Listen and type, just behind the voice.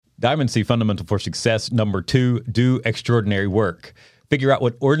Diamond C Fundamental for Success number 2, do extraordinary work. Figure out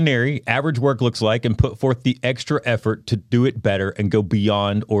what ordinary, average work looks like and put forth the extra effort to do it better and go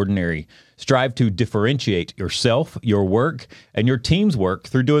beyond ordinary. Strive to differentiate yourself, your work, and your team's work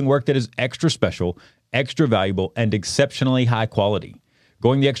through doing work that is extra special, extra valuable, and exceptionally high quality.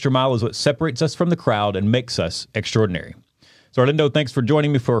 Going the extra mile is what separates us from the crowd and makes us extraordinary. So Arlindo, thanks for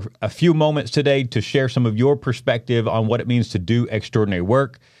joining me for a few moments today to share some of your perspective on what it means to do extraordinary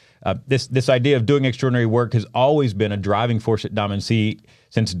work. This idea of doing extraordinary work has always been a driving force at Diamond C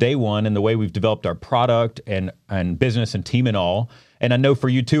since day one in the way we've developed our product and business and team and all. And I know for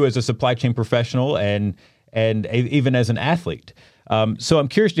you too, as a supply chain professional and even as an athlete. So I'm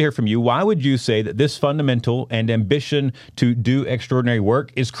curious to hear from you. Why would you say that this fundamental and ambition to do extraordinary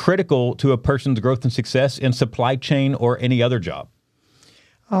work is critical to a person's growth and success in supply chain or any other job?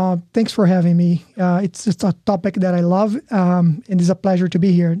 Thanks for having me. It's a topic that I love, and it's a pleasure to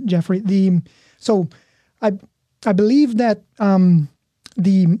be here, Jeffrey. So I believe that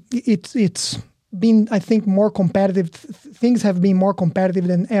it's been, I think, more competitive. Things have been more competitive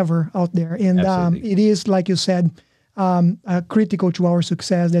than ever out there, and it is, like you said, critical to our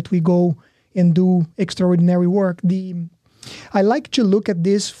success that we go and do extraordinary work. I like to look at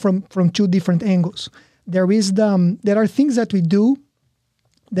this from two different angles. There are things that we do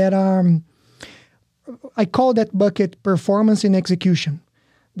that are, I call that bucket performance and execution.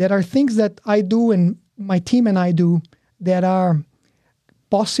 There are things that I do and my team and I do that are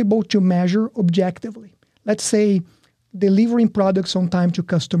possible to measure objectively. Let's say delivering products on time to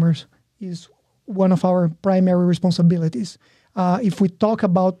customers is one of our primary responsibilities. If we talk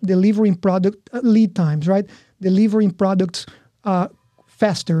about delivering product lead times, right? Delivering products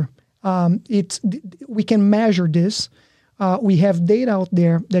faster, we can measure this. We have data out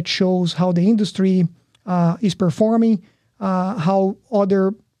there that shows how the industry is performing, how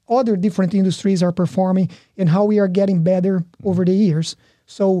other different industries are performing, and how we are getting better over the years.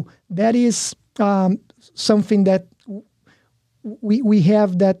 So that is something that we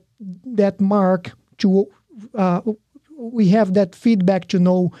have that mark to, we have that feedback to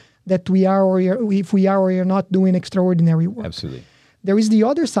know that we are if we are or are not doing extraordinary work. Absolutely. There is the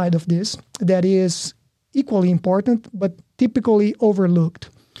other side of this that is equally important, but typically overlooked.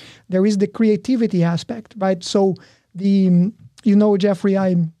 There is the creativity aspect, right? So Jeffrey,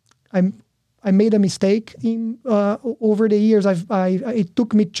 I made a mistake over the years. It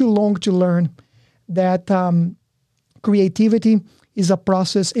took me too long to learn that creativity is a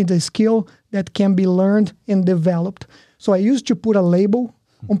process and a skill that can be learned and developed. So I used to put a label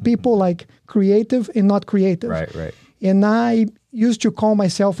on people like creative and not creative. Right. And I used to call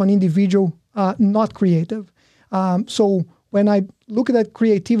myself an individual not creative. So when I look at that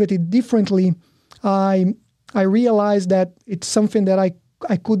creativity differently, I realized that it's something that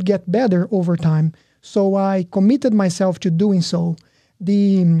I could get better over time. So I committed myself to doing so.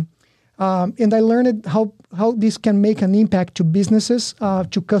 And I learned how this can make an impact to businesses,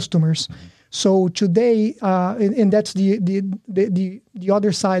 to customers. So today, and that's the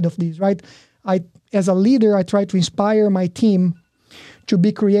other side of this, right? As a leader, I try to inspire my team to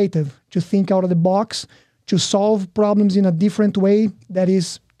be creative, to think out of the box, to solve problems in a different way that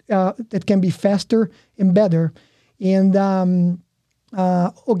can be faster and better. And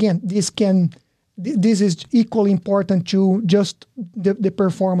again, this is equally important to just the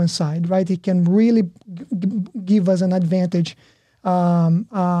performance side, right? It can really give us an advantage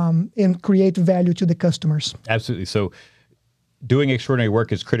and create value to the customers. Absolutely. So doing extraordinary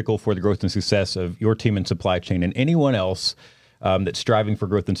work is critical for the growth and success of your team and supply chain and anyone else that's striving for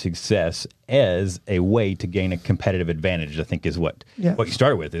growth and success as a way to gain a competitive advantage, I think is what you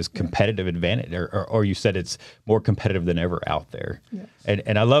started with, is competitive advantage, or you said it's more competitive than ever out there. Yes.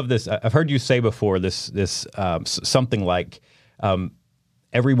 And I love this. I've heard you say before this something like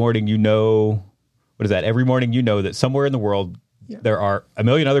every morning every morning you know that somewhere in the world there are a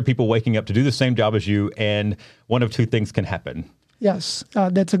million other people waking up to do the same job as you, and one of two things can happen. Yes,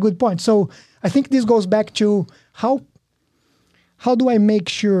 that's a good point. So I think this goes back to how do I make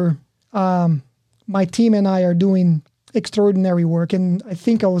sure my team and I are doing extraordinary work? And I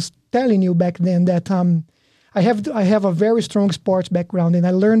think I was telling you back then that I have a very strong sports background, and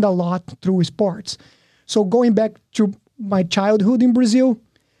I learned a lot through sports. So going back to my childhood in Brazil,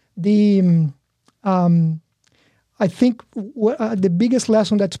 I think the biggest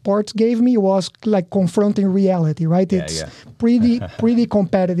lesson that sports gave me was like confronting reality, right? It's pretty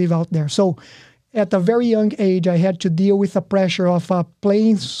competitive out there. So at a very young age, I had to deal with the pressure of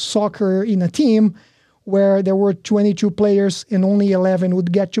playing soccer in a team where there were 22 players and only 11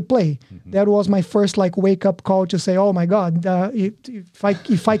 would get to play. That was my first like wake up call to say, oh my God,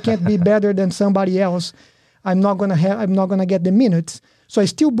 if I can't be better than somebody else, I'm not gonna get the minutes. So I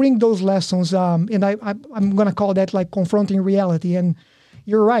still bring those lessons, and I'm gonna call that like confronting reality. And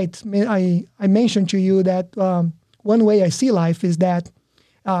you're right. I mentioned to you that one way I see life is that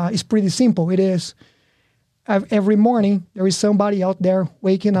it's pretty simple. It is every morning there is somebody out there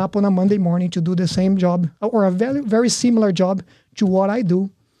waking up on a Monday morning to do the same job or a very, very similar job to what I do.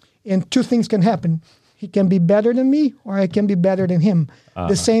 And two things can happen. He can be better than me or I can be better than him.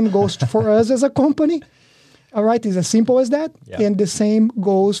 The same goes for us as a company. All right, it's as simple as that. Yeah. And the same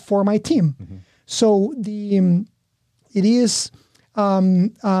goes for my team. So it is, I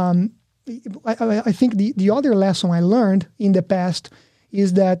think the other lesson I learned in the past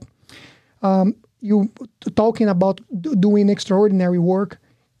is that you talking about doing extraordinary work,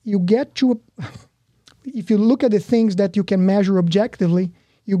 you get to, if you look at the things that you can measure objectively,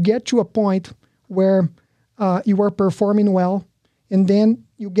 you get to a point where you are performing well, and then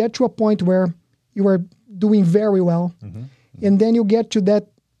you get to a point where you are doing very well, and then you get to that,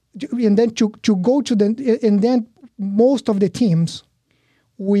 and then to go to the, and then most of the teams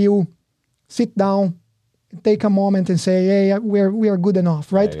will sit down, take a moment, and say, "Hey, we are good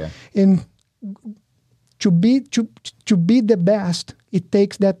enough," right? Yeah. And to be the best, it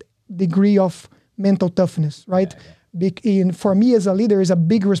takes that degree of mental toughness, right? And for me as a leader, it's a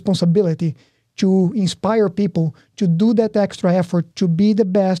big responsibility to inspire people to do that extra effort, to be the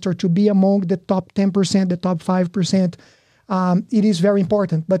best or to be among the top 10%, the top 5%. It is very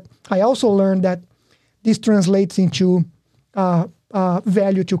important. But I also learned that this translates into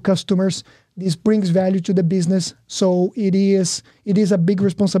value to customers. This brings value to the business. So it is a big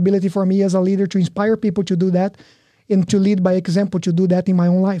responsibility for me as a leader to inspire people to do that and to lead by example, to do that in my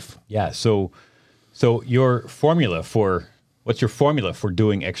own life. Yeah. So what's your formula for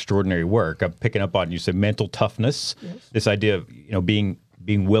doing extraordinary work? I'm picking up on, you said mental toughness, yes. This idea of, being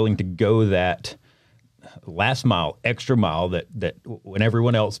willing to go that last mile, extra mile that when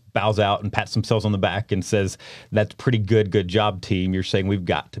everyone else bows out and pats themselves on the back and says, that's pretty good job, team. You're saying we've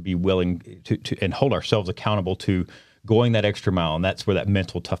got to be willing to and hold ourselves accountable to going that extra mile. And that's where that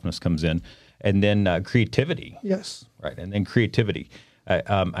mental toughness comes in. And then creativity. Yes. Right. And then creativity.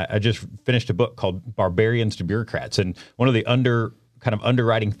 I just finished a book called Barbarians to Bureaucrats. And one of the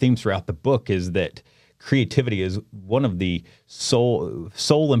underwriting themes throughout the book is that creativity is one of the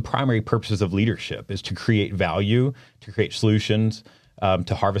sole and primary purposes of leadership, is to create value, to create solutions,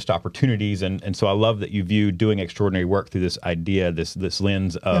 to harvest opportunities. And so I love that you view doing extraordinary work through this idea, this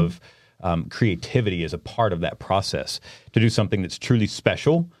lens of creativity as a part of that process, to do something that's truly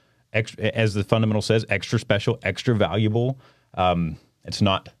special, as the fundamental says, extra special, extra valuable. It's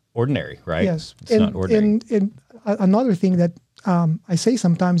not ordinary, right? Yes. It's not ordinary. And another thing that I say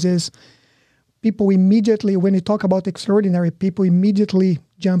sometimes is people immediately, when you talk about extraordinary, people immediately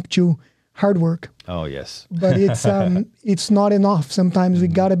jump to hard work. Oh, yes. But it's not enough. Sometimes we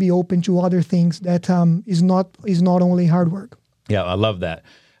got to be open to other things that is not only hard work. Yeah, I love that.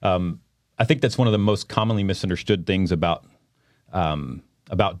 I think that's one of the most commonly misunderstood things about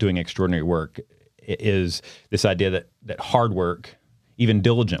doing extraordinary work is this idea that hard work, even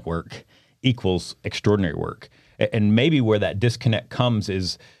diligent work, equals extraordinary work. And maybe where that disconnect comes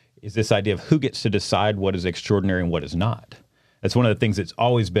is this idea of who gets to decide what is extraordinary and what is not. That's one of the things that's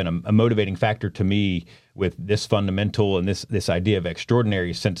always been a motivating factor to me with this fundamental and this idea of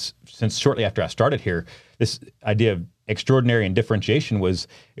extraordinary since shortly after I started here. This idea of extraordinary and differentiation was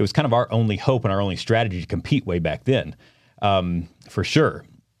kind of our only hope and our only strategy to compete way back then, for sure,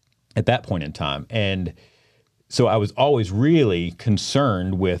 at that point in time. And so I was always really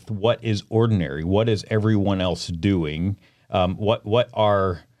concerned with what is ordinary, what is everyone else doing, what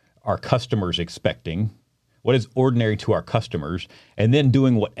are our customers expecting, what is ordinary to our customers, and then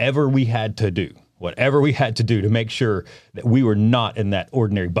doing whatever we had to do to make sure that we were not in that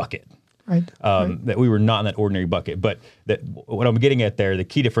ordinary bucket. Right. That we were not in that ordinary bucket. But that what I'm getting at there, the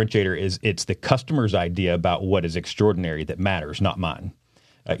key differentiator is it's the customer's idea about what is extraordinary that matters, not mine.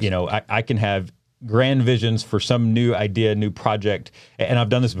 I can have grand visions for some new idea, new project, and I've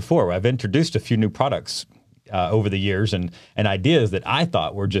done this before. I've introduced a few new products over the years and ideas that I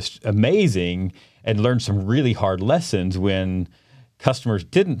thought were just amazing, and learned some really hard lessons when customers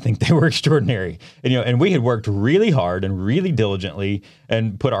didn't think they were extraordinary. And we had worked really hard and really diligently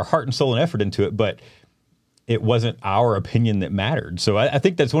and put our heart and soul and effort into it, but it wasn't our opinion that mattered. So I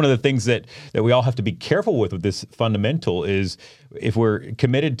think that's one of the things that we all have to be careful with this fundamental is if we're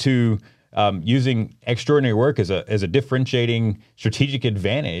committed to using extraordinary work as a differentiating strategic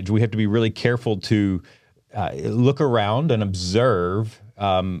advantage, we have to be really careful to look around and observe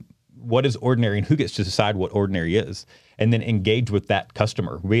what is ordinary and who gets to decide what ordinary is, and then engage with that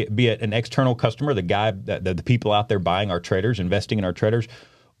customer, be it an external customer, the people out there buying our traders, investing in our traders,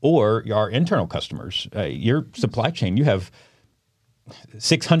 or our internal customers. Your supply chain, you have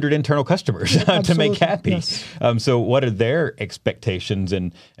 600 internal customers to make happy. Yes. So what are their expectations,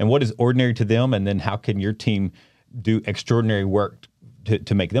 and what is ordinary to them? And then how can your team do extraordinary work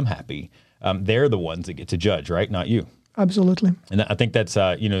to make them happy? They're the ones that get to judge, right? Not you. Absolutely. And I think that's,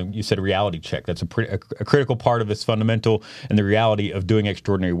 you said a reality check. That's a critical part of this fundamental. And the reality of doing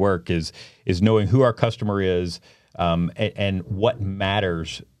extraordinary work is knowing who our customer is, and what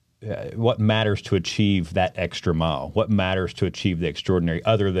matters. What matters to achieve that extra mile? What matters to achieve the extraordinary,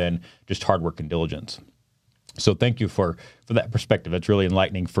 other than just hard work and diligence? So thank you for that perspective. That's really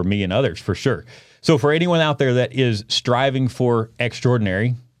enlightening for me and others, for sure. So for anyone out there that is striving for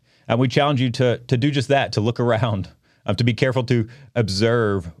extraordinary, we challenge you to do just that, to look around, to be careful to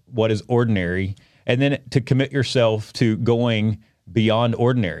observe what is ordinary, and then to commit yourself to going beyond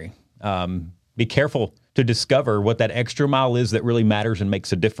ordinary. Be careful to discover what that extra mile is that really matters and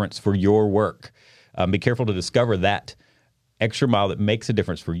makes a difference for your work. Be careful to discover that extra mile that makes a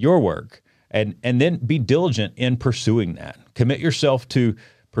difference for your work, and then be diligent in pursuing that. Commit yourself to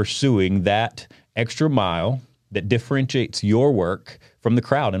pursuing that extra mile that differentiates your work from the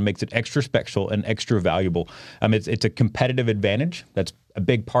crowd and makes it extra special and extra valuable. It's a competitive advantage. That's a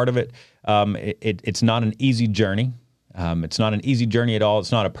big part of it. It's not an easy journey. It's not an easy journey at all.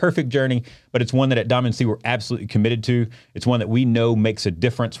 It's not a perfect journey, but it's one that at Diamond C we're absolutely committed to. It's one that we know makes a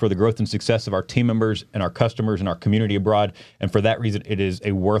difference for the growth and success of our team members and our customers and our community abroad. And for that reason, it is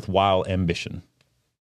a worthwhile ambition.